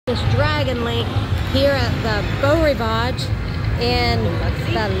This Dragon Link here at the Beau Rivage in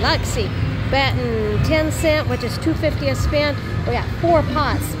the Luxie. Betting 10 cents, which is $2.50 a spin. We got 4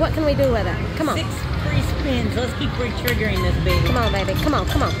 pots. What can we do with it? Come on. 6 free spins. Let's keep re-triggering this baby. Come on, baby. Come on,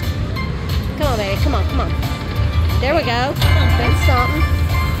 come on. Come on, baby. Come on, come on. There we go. That's something.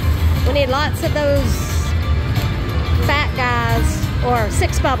 We need lots of those fat guys, or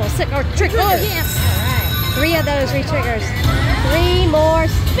 6 bubbles, or trick. Oh, yes. All right. 3 of those re-triggers. 3 more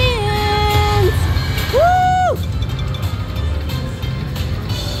spins. Woo!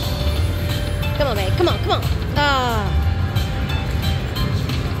 Come on, baby. Come on, come on.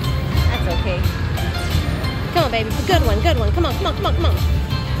 That's okay. Come on, baby. Good one, good one. Come on, come on, come on, come on.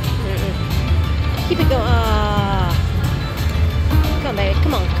 Keep it going. Come on, baby.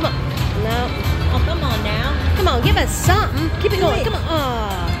 Come on, come on. No. Oh, come on now. Come on, give us something. Keep it Do going. it. Come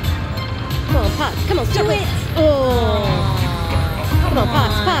on. Come on, Pots. Come on, Do jump it. Oh. Aw, Come on,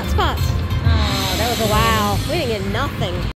 Pots, Pots, Pots. Oh, that was a Wow. We didn't get nothing.